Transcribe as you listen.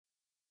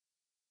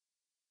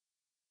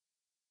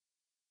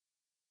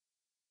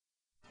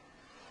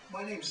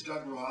My name's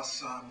Doug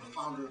Ross. I'm the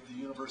founder of the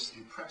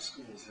University Prep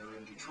Schools there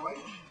in Detroit.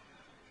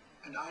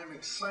 And I am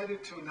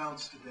excited to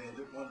announce today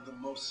that one of the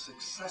most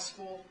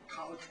successful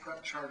college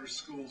prep charter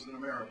schools in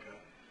America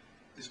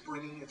is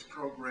bringing its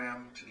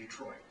program to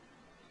Detroit.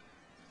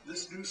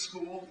 This new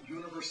school,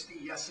 University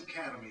Yes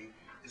Academy,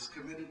 is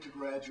committed to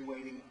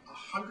graduating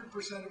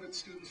 100% of its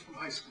students from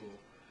high school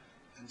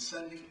and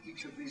sending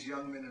each of these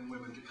young men and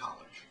women to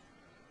college.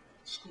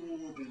 The school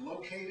will be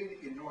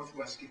located in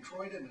Northwest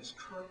Detroit and is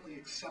currently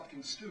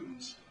accepting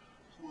students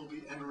who will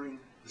be entering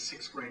the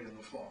 6th grade in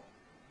the fall.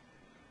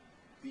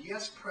 The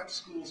Yes Prep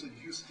schools in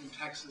Houston,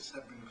 Texas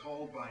have been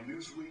called by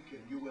Newsweek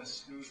and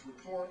U.S. News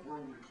Report,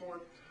 World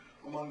Report,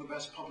 among the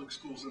best public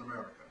schools in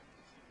America.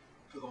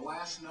 For the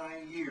last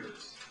 9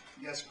 years,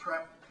 Yes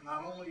Prep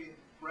not only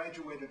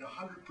graduated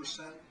 100%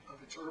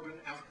 of its urban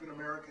African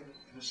American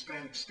and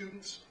Hispanic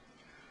students,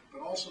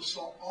 but also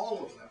saw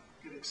all of them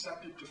get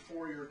accepted to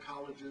four-year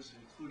colleges,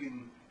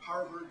 including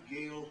Harvard,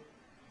 Yale,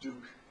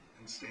 Duke,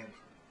 and Stanford.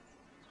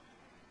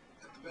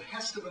 At the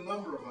behest of a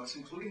number of us,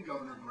 including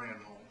Governor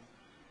Granholm,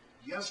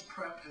 Yes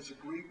Prep has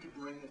agreed to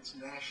bring its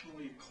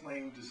nationally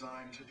acclaimed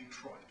design to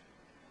Detroit.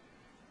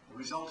 The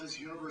result is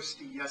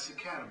University Yes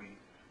Academy,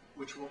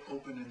 which will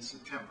open in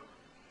September.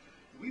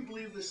 We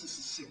believe this is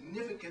a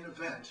significant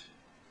event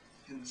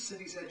in the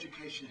city's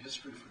education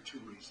history for two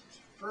reasons.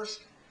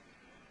 First,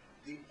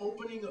 the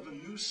opening of a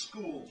new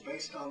school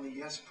based on the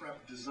Yes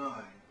Prep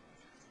design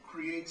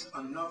creates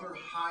another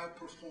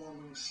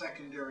high-performing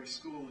secondary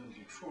school in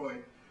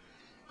Detroit,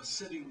 a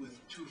city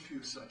with too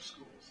few such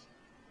schools.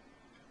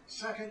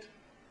 Second,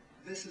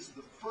 this is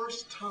the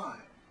first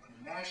time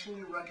a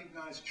nationally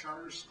recognized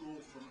charter school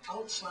from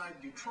outside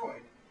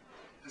Detroit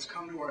has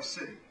come to our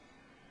city.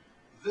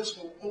 This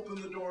will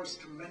open the doors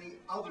to many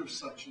other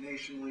such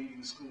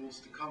nation-leading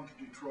schools to come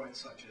to Detroit,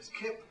 such as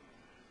KIPP,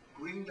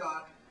 Green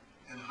Dot,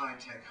 and High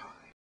Tech High.